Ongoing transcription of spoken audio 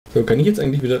So, kann ich jetzt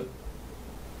eigentlich wieder...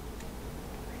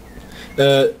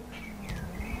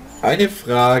 Eine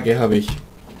Frage habe ich,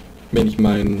 wenn ich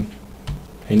mein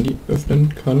Handy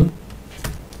öffnen kann.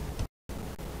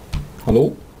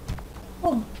 Hallo?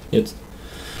 Oh, jetzt.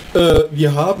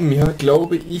 Wir haben ja,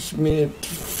 glaube ich, mit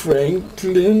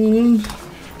Franklin...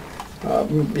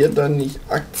 Haben wir da nicht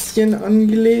Aktien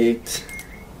angelegt?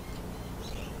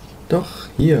 Doch,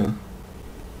 hier.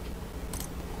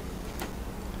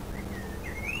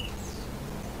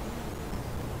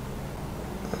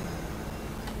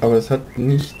 Aber das hat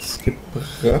nichts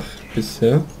gebracht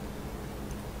bisher.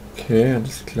 Okay,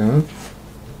 alles klar.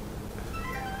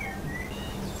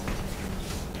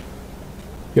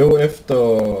 Yo,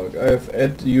 F-Dog, I've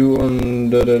add you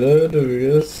on the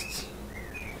list.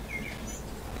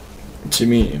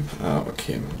 Jimmy. Ah,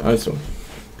 okay. Also.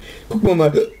 Gucken wir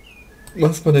mal,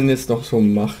 was wir denn jetzt noch so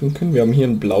machen können. Wir haben hier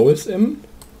ein blaues M.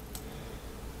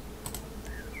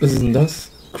 Was ist denn das?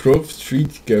 Grove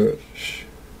Street Garage.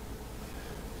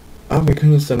 Ah, wir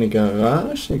können uns da eine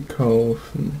Garage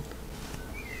kaufen.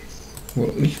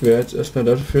 Und ich wäre jetzt erstmal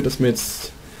dafür, dass wir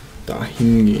jetzt da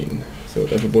hingehen. So,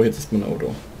 dafür brauche ich jetzt erstmal ein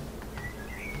Auto.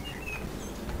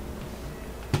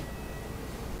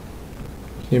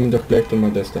 Ich nehme doch gleich dann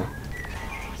mal das da.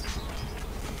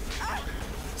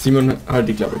 Simon, halt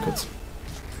die Klappe kurz.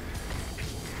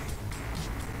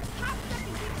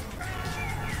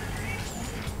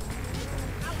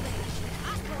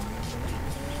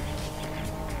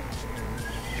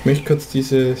 Ich möchte kurz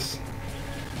diese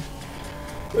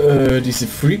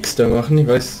Freaks da machen. Ich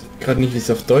weiß gerade nicht, wie es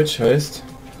auf Deutsch heißt.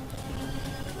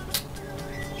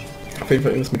 Auf jeden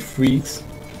Fall irgendwas mit Freaks.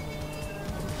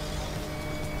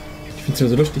 Ich finde es immer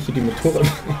so lustig, hier die Motorrad...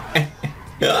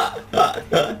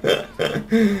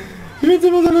 Ich finde es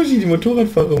immer so lustig, die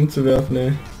Motorradfahrer umzuwerfen,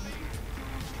 ey.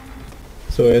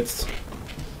 So, jetzt.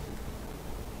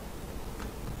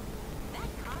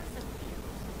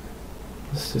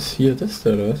 Was ist hier, das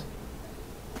da, oder was?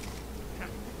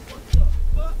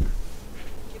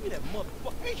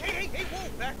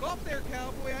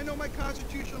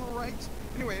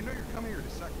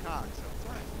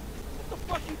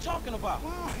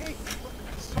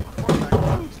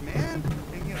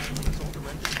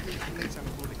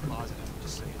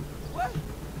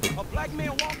 A black man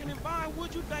walking in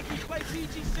Vinewood, you think he play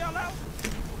PG sellout?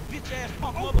 Bitch ass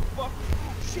punk motherfucker.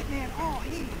 Oh shit, man. Oh,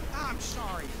 hey, I'm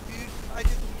sorry, dude. I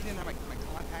just didn't have my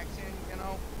contacts in, you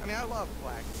know. I mean, I love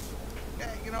black. Yeah,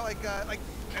 you know, like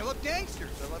I love gangsters.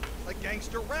 I love like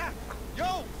gangster rap.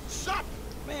 Yo, sup?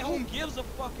 Man, who gives a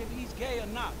fuck if he's gay or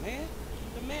not, man?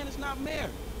 The man is not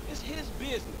married. It's his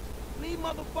business. Leave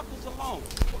motherfuckers alone.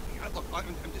 Look,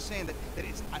 I'm just saying that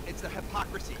it's the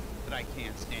hypocrisy that I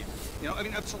can't stand. You know, I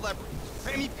mean, of celebrities.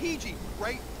 Right? I mean, PG,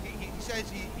 right? He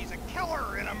says he's a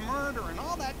killer and a murderer and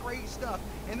all that great stuff.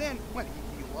 And then, what,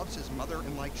 he loves his mother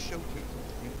and likes show tunes.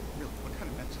 I mean, really, what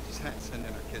kind of message is that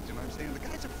sending our kids? You know what I'm saying? The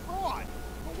guy's a fraud.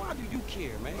 Well, why do you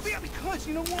care, man? Well, yeah, because,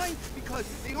 you know why? Because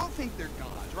they all think they're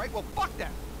gods, right? Well, fuck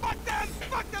them. Fuck them!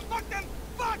 Fuck them! Fuck them!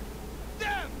 Fuck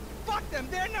them! Fuck them!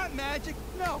 They're not magic!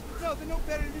 No, they're no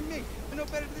better than me. They're no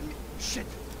better than me. Shit!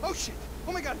 Oh shit!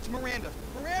 Oh my god, it's Miranda!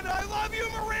 Miranda, I love you,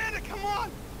 Miranda! Come on!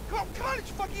 Come on,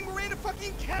 it's fucking Miranda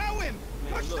fucking Cowan!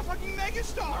 She's the fucking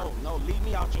megastar! No, leave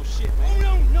me out your shit, man.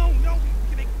 Oh, no! We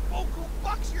can make vocal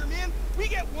bucks here, man! We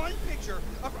get one picture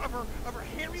of her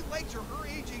hairy legs or her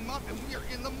aging mom, and we are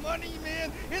in the money,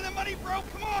 man! In the money, bro!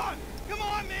 Come on! Come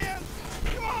on, man!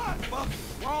 Come on!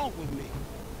 What's wrong with me?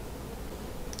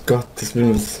 Gottes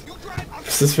Willen, was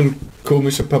ist das für ein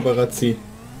komischer Paparazzi?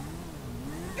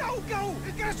 Go!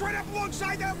 Get us right up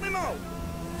alongside that limo!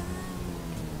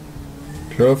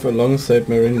 Drove alongside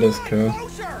Miranda's car.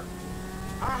 Closer!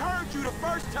 I heard you the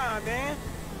first time, man!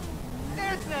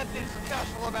 There's nothing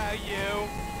special about you!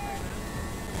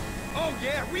 Oh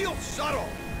yeah, real subtle!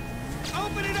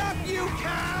 Open it up, you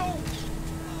cow!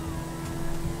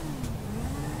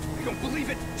 I don't believe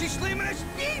it! She's slamming a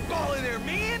speedball in there,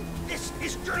 man! This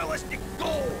is journalistic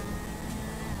gold!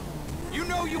 You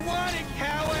know you want it,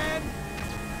 Cowan!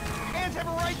 Fans have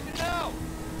a right to know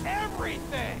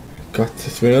everything!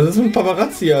 Gottes Willen, das ist ein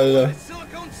Paparazzi, Alter.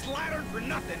 Silicone slattern for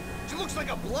nothing. She looks like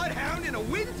a bloodhound in a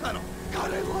wind tunnel.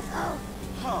 God, I love her!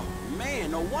 Oh,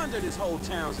 man, no wonder this whole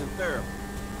town's in therapy.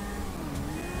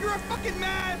 You're a fucking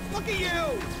man! Look at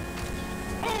you!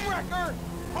 Homewrecker!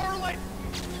 Harlot!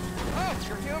 Oh,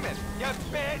 you're human, you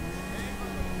bitch!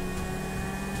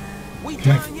 We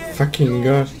done yet? Fucking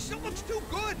god. She still looks too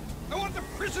good! I want the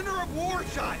prisoner of war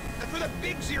shot! That's where the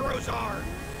big zeros are!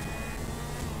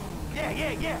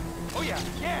 Yeah! Oh yeah!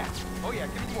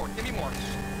 Give me more!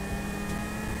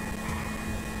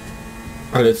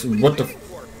 Alles, what the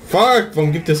Fuck,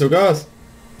 warum gibt er so Gas?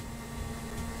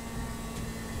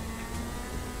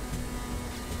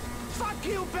 Fuck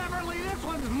you, Beverly. This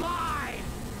one's mine.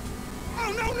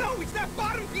 Oh no, no, it's that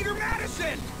bottom Peter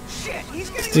Madison. Shit, he's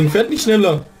Das getting. Ding fährt nicht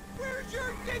schneller. Where's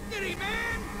your dignity,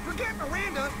 man? Forget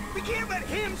Miranda. We can't let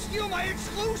him steal my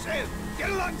exclusive. Get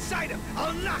alongside him.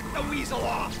 I'll knock the weasel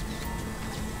off.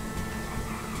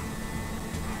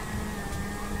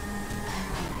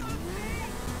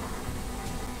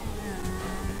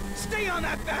 Stay on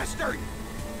that bastard!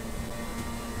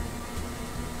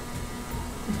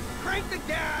 Crank the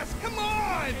gas! Come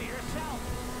on!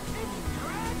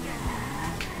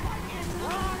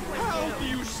 How do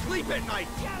you sleep at night?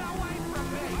 Get away from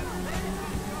me!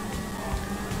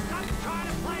 Stop trying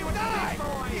to play with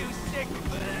me, you sick.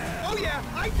 Oh yeah,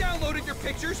 I downloaded your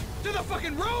pictures to the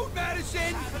fucking road,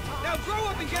 Madison! Now grow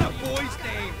up and get a boy's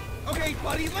name. Okay,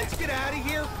 buddy, let's get out of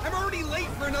here. I'm already late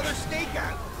for another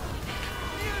stakeout.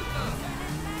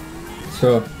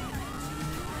 So.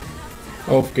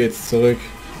 Auf geht's zurück.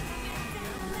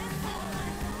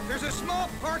 There's a small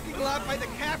parking lot by the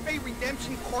Cafe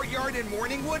Redemption Courtyard in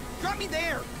Morningwood. Drop me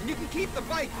there, and you can keep the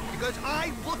bike, because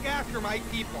I look after my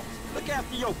people. Look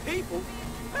after your people?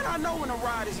 Man, I know when a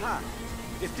ride is hot.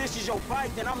 If this is your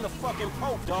bike, then I'm the fucking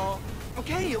Pope, dawg.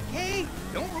 Okay, okay,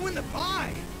 don't ruin the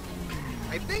vibe.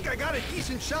 I think I got a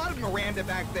decent shot of Miranda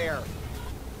back there.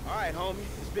 All right, homie,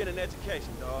 it's been an education,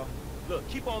 dawg. Look,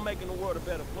 keep on making the world a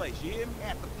better place, you hear me?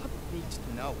 Yeah, the public needs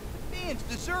to know. Fans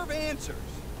deserve answers.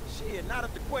 Shit, not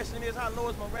if the question is how low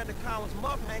is Miranda Collins'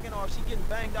 muff hanging, or if she getting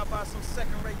banged out by some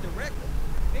second-rate director.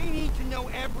 They need to know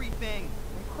everything,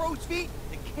 from crow's feet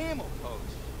to camel pose.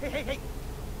 Hey, hey, hey,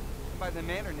 come by the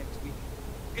manor next week.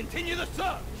 Continue the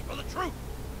search for the truth.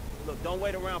 Look, don't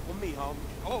wait around for me, homie.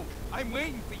 Oh, I'm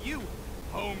waiting for you,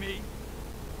 homie.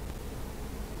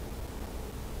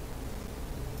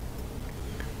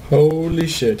 Holy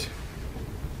shit.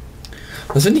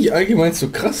 Was finde ich allgemein so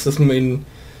krass, dass man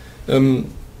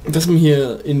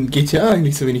hier in GTA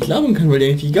eigentlich so wenig labern kann, weil die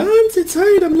eigentlich die ganze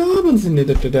Zeit am Labern sind.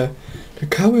 Da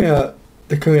kann man ja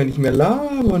nicht mehr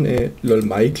labern, ey. Lol,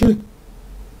 Michael.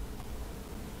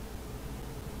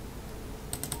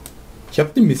 Ich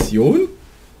habe eine Mission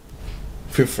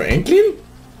für Franklin?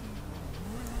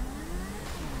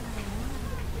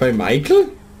 Bei Michael?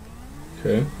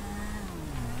 Okay.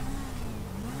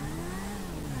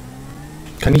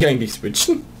 Kann ich eigentlich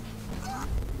switchen?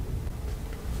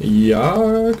 Ja,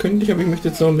 könnte ich, aber ich möchte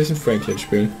jetzt noch ein bisschen Franklin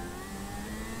spielen.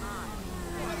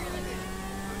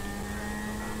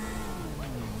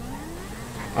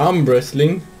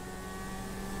 Armwrestling.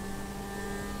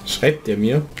 Schreibt der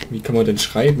mir? Wie kann man denn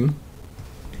schreiben?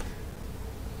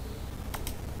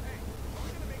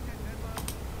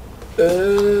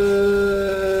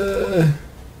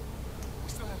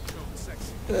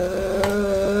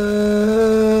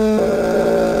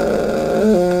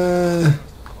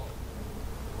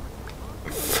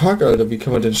 Fuck, Alter, wie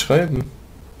kann man denn schreiben?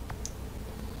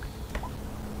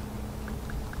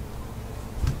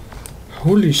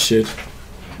 Holy shit.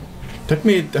 Da hat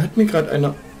mir gerade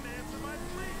einer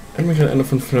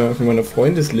von meiner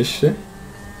Freundesliste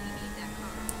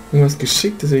irgendwas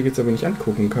geschickt, das ich jetzt aber nicht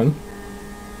angucken kann.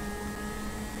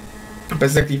 Aber er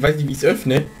sagt, ich weiß nicht, wie ich es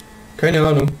öffne. Keine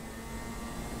Ahnung.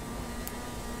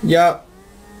 Ja.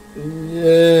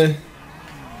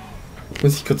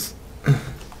 Muss ich kurz...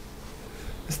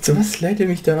 Zu was leitet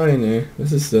mich da rein, ey?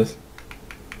 Was ist das?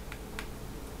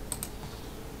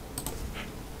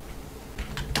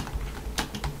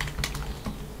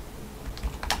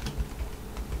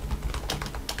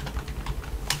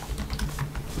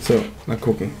 So, mal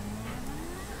gucken.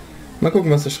 Mal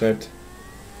gucken, was er schreibt.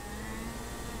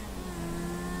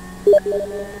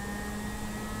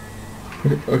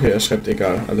 Okay, er schreibt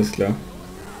egal, alles klar.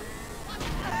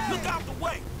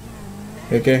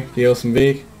 Okay, geh aus dem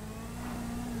Weg.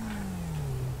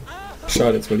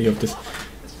 Schade, jetzt wollte ich auf das...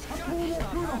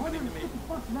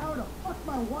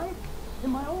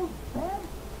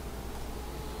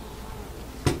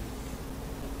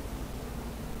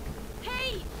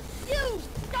 Hey, you!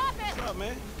 Stop it! What's up,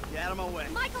 man? Get out of my way.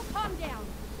 Michael, calm down.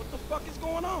 What the fuck is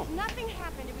going on? Nothing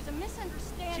happened. It was a She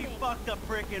misunderstanding. fucked a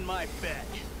prick in my bed.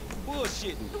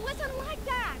 Bullshitting. It wasn't like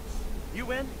that.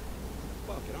 You in?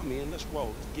 Fuck it, I'm in. Let's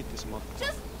roll. Let's get this motherfucker.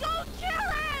 Just don't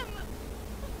kill him!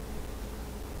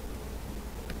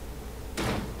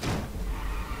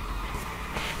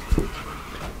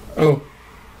 Oh,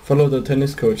 follow the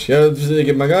tennis coach. Ja,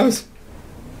 gib mal Gas.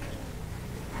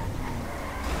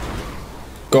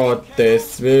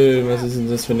 Gottes Willen, was ist denn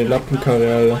das für eine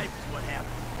Lappenkarre, Alter?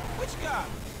 Which guy?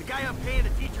 The guy up paying to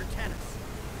teach her tennis.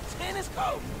 Tennis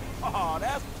coach? Oh,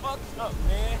 that's fucked up,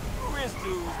 man. Who is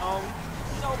dude? homie.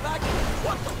 You know, back in,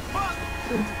 what the fuck?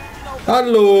 You know,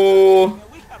 Hallo! man,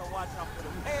 we gotta watch out for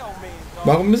them mailmen, dog.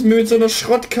 Warum müssen wir mit so einer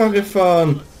Schrottkarre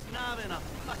fahren? Not in a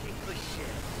fucking cliché.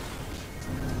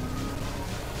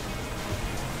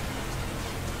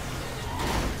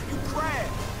 You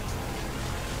crashed.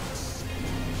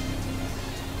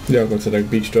 Ja, Gott sei Dank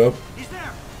biegst du ab. He's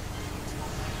there.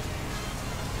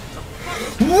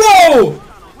 Wow! You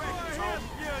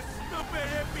stupid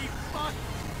hippie fuck.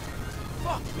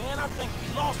 Fuck, man, I think we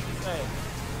lost his ass.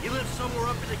 He lives somewhere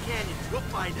up in the canyon. We'll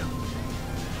find him.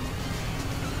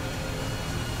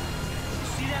 You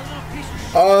see that little piece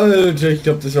of Alter, ich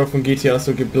glaube, das war von GTA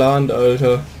so geplant,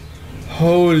 Alter.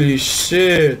 Holy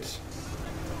shit.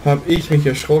 Hab ich mich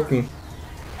erschrocken.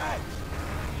 Hey,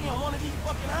 you in one of these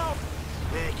fucking houses?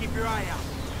 Yeah, keep your eye out.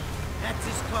 That's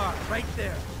his car, right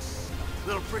there.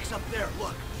 Little pricks up there,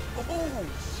 look. Oh,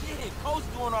 shit, Coach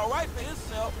doing all right for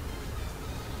himself.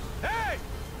 Hey,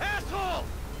 asshole!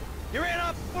 You ran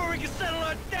off before we could settle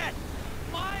our debt.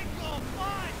 Michael,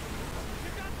 fine.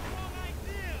 You got the wrong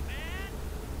idea, man.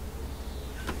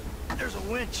 There's a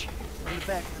winch in the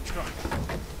back of the truck.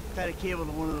 Tied a cable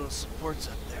to one of those supports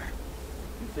up there.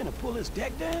 You finna pull his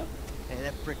deck down? Hey,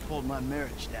 that prick pulled my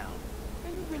marriage down.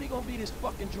 Man, you really gonna be this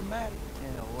fucking dramatic?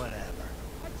 Yeah, whatever.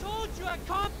 I told you I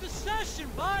caught the session,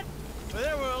 bud. Well,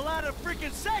 there were a lot of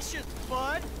freaking sessions,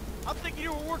 bud. I'm thinking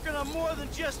you were working on more than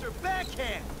just her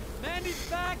backhand. Mandy's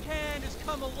backhand has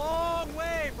come a long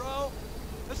way, bro.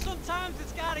 But sometimes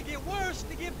it's gotta get worse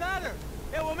to get better.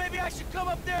 Yeah, well, maybe I should come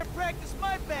up there and practice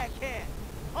my backhand.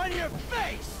 On your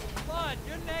face! Bud,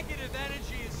 your negative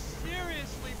energy is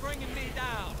seriously bringing me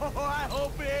down. Oh, I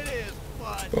hope it is,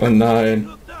 bud. Oh nein.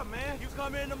 Look up, man. You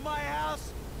come into my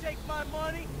house, take my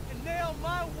money, and nail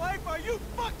my wife? Are you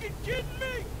fucking kidding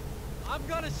me? I'm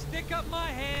gonna stick up my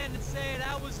hand and say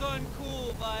that was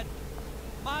uncool, bud.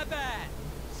 My bad.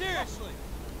 Seriously.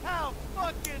 How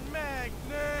fucking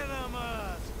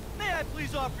magnanimous! May I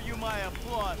please offer you my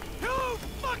applause? You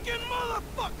fucking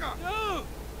motherfucker! Dude!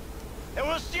 And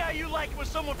we'll see how you like it when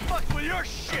someone fucks with your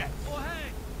shit! Well,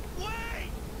 hey. Wait!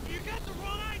 You got the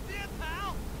wrong idea,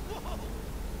 pal! Whoa!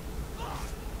 Fuck.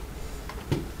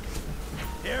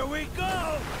 Here we go!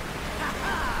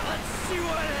 Ha-ha! Let's see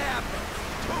what happens!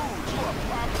 Dude, you are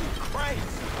probably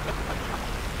crazy.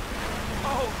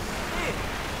 Oh, shit.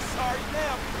 Sorry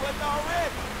now, you wasn't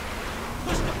already.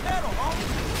 Push the pedal, homie.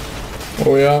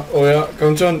 Oh ja,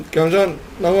 komm schon.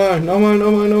 Nochmal. Man,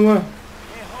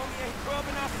 homie ain't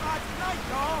grubbing outside tonight,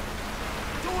 dog.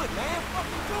 Do it, man.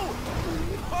 Fucking do it.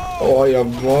 Oh,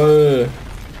 jawoll.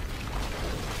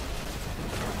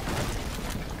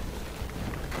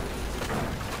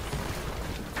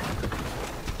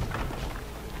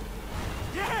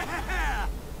 Yeah!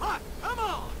 Fuck, come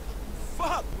on!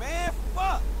 Fuck, man,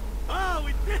 fuck. Oh,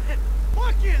 we did it!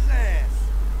 Fuck his ass!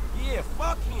 Yeah,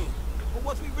 fuck him. But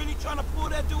was we really trying to pull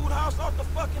that dude's house off the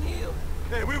fucking hill?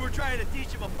 Hey, we were trying to teach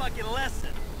him a fucking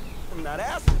lesson. Now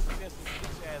that's a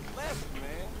bitch-ass lesson,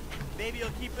 man. Maybe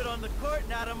he'll keep it on the court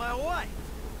and out of my wife.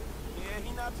 Yeah,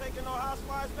 he not taking no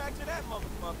housewives back to that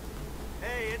motherfucker.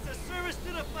 Hey, it's a service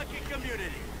to the fucking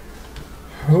community.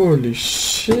 Holy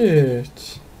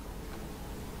shit.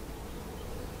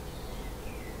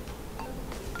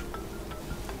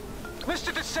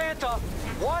 Mr. DeSanta,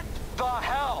 what the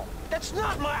hell? That's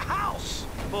not my house!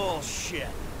 Bullshit.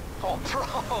 Oh, bro,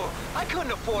 I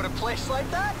couldn't afford a place like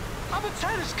that. I'm a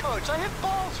tennis coach. I hit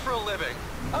balls for a living.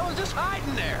 I was just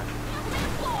hiding there.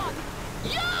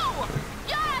 You!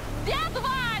 Yes, that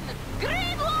one!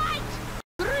 Green light!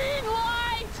 Green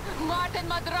light! Martin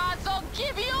Madrazo,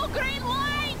 give you green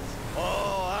light!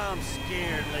 Oh, I'm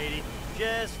scared, lady.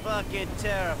 Just fucking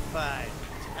terrified.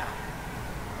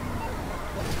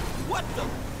 What the?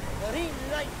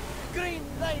 Green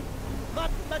light,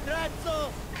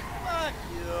 Madrazo. Fuck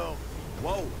you.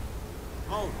 Whoa.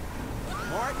 Oh.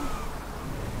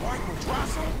 Martin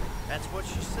Madrazo? That's what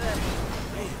she said.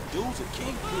 Man, dude's a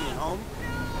kingpin, homie.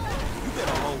 You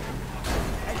better hold him.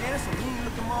 Hey, man, there's some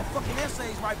mean-looking motherfucking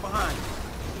essays right behind you.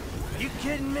 Are you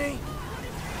kidding me?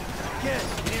 Kid,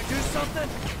 can you do something?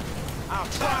 I'll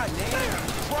try, man.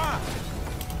 Try.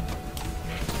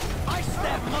 Ice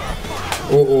that motherfucker!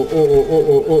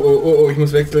 Oh, ich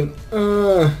muss wechseln.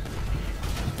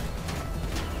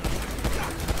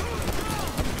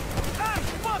 Hey,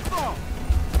 fuck off!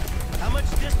 How much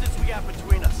distance we got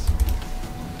between us?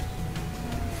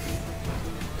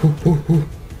 Push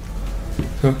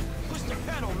the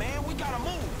pedal, man. We gotta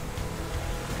move.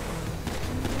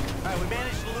 Alright, we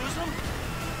managed to lose him?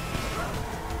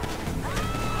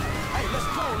 Hey, let's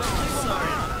go. Let's leave him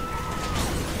behind.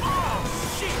 Oh,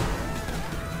 shit.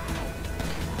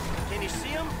 Can you see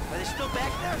him? Are they still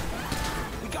back there?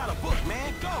 We got a book,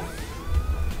 man. Go.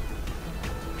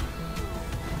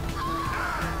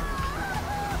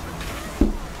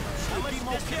 Be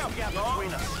more careful,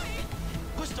 y'all.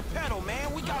 Push the pedal,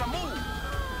 man. We gotta move.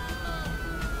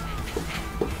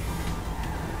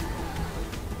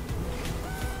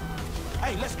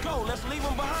 Hey, let's go. Let's leave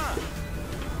them behind.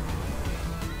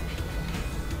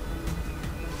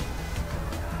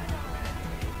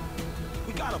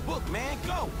 We got a book, man.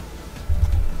 Go.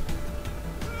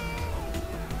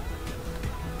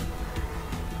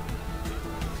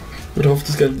 Hör auf,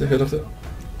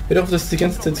 das die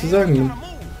ganze Zeit zu sagen.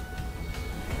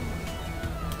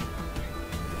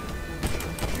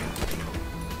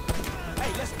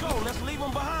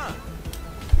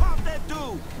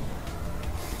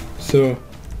 So.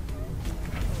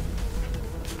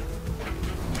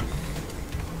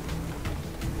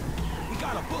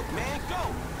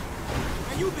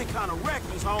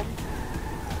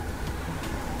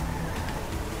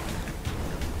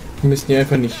 Wir müssen die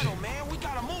einfach nicht.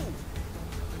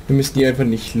 Wir müssen die einfach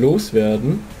nicht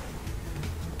loswerden.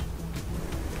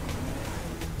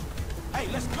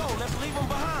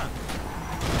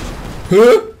 Hä?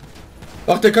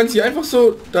 Ach, der kann sich einfach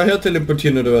so daher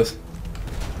teleportieren oder was?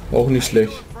 Auch nicht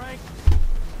schlecht.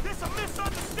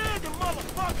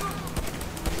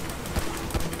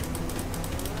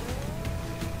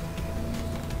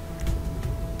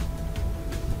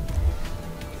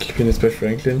 Ich bin jetzt bei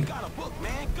Franklin.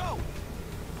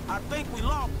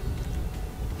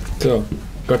 So,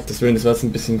 Gottes Willen, das war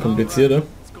ein bisschen komplizierter.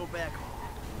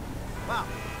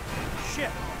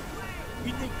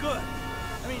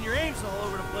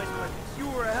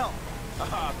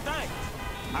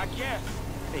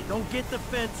 Hey, don't get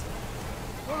defensive.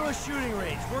 Go to a shooting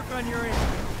range. Work on your aim.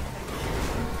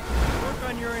 Work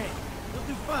on your aim. You'll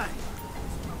do fine.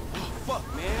 Oh, fuck,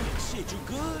 man. Shit, you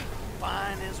good?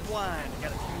 Fine as wine.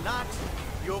 Got a few knocks.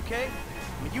 You okay?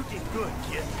 I mean, you did good,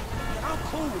 kid. I'm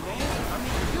cool, man. I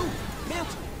mean, you.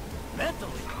 Mentally.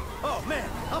 Mentally? Oh, man.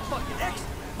 I'm fucking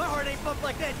excellent. My heart ain't pumped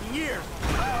like that in years.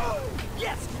 Oh,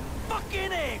 yes!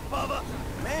 Fucking A, Bubba!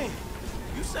 Man,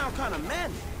 you sound kind of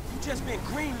manic. You just been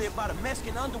greenlit by the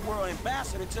Mexican underworld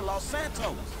ambassador to Los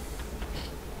Santos.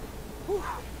 Whew.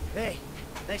 Hey,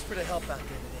 thanks for the help out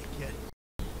there today, kid.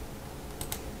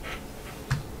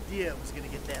 Yeah, was gonna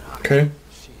get that hot. Okay.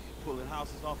 Shit, pulling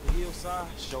houses off the hillside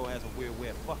sure has a weird way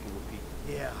of fucking with people.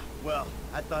 Yeah, well,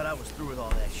 I thought I was through with all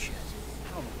that shit.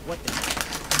 I don't know what the hell.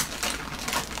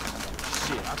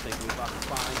 Shit, I think we're about to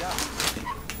find out.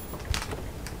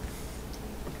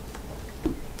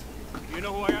 You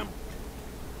know who I am?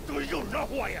 Do you know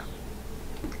who I am?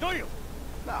 Do you?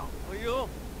 No. Well,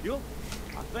 you?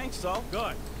 I think so.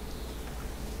 Good.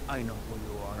 I know who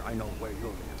you are. I know where you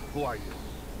live. Who are you?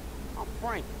 I'm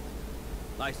Frank.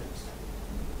 License.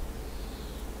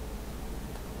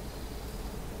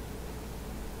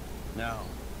 Now,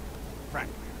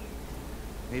 Frank.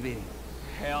 Maybe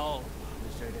hell,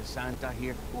 Mr. De Santa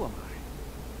here. Who am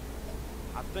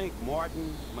I? I think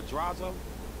Martin Madrazo.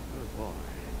 Good boy.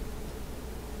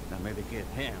 Now maybe give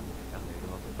him a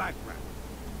little of the background.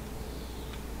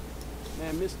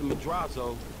 Man, Mr.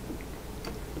 Madrazo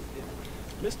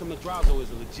is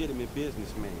a legitimate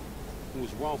businessman who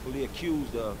was wrongfully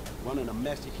accused of running a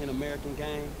Mexican-American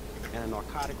gang and a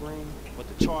narcotic ring, but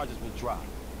the charges were dropped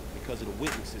because of the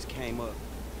witnesses came up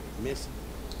missing.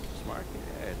 Smart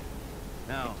kid.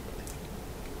 Now,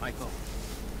 Michael,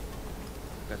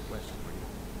 got a question for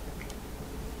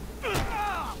you.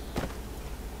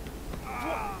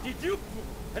 Did you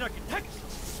put an architectural,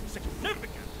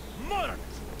 significant, modern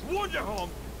wonder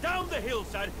home down the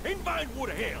hillside in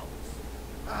Vinewood Hills?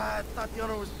 I thought the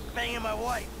owner was banging my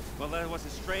wife. Well, that was a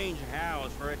strange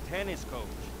house for a tennis coach.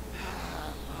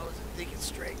 I wasn't thinking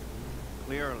straight.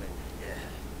 Clearly.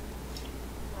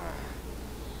 Yeah.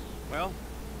 Well,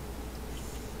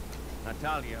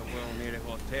 Natalia will need a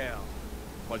hotel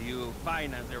while you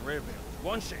finance the rebuild.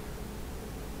 Won't she?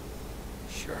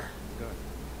 Sure. Good.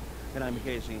 And I'm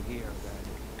guessing here that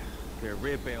the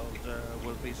rebuild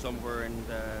will be somewhere in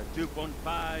the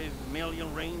 2.5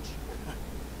 million range.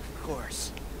 Of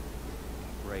course.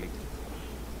 Great.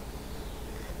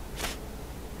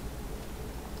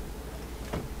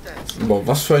 Boah,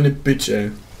 was für eine Bitch,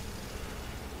 ey.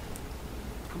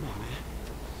 Come on, man.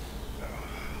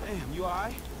 Damn, you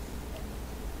alright?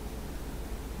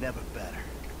 Never better.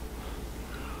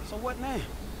 So what now?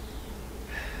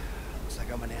 Looks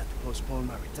like I'm gonna have to postpone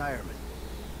my retirement.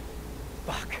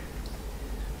 Fuck.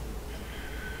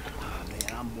 Oh,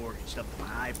 man, I'm mortgaged up to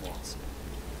my eyeballs.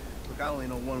 Look, I only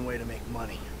know one way to make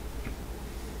money.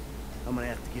 I'm gonna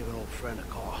have to give an old friend a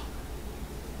call.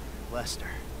 Lester.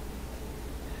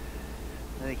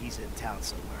 I think he's in town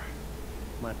somewhere.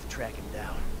 I'm gonna have to track him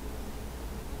down.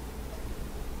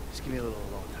 Just give me a little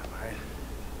alone time, alright?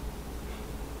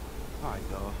 All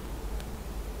right, dog.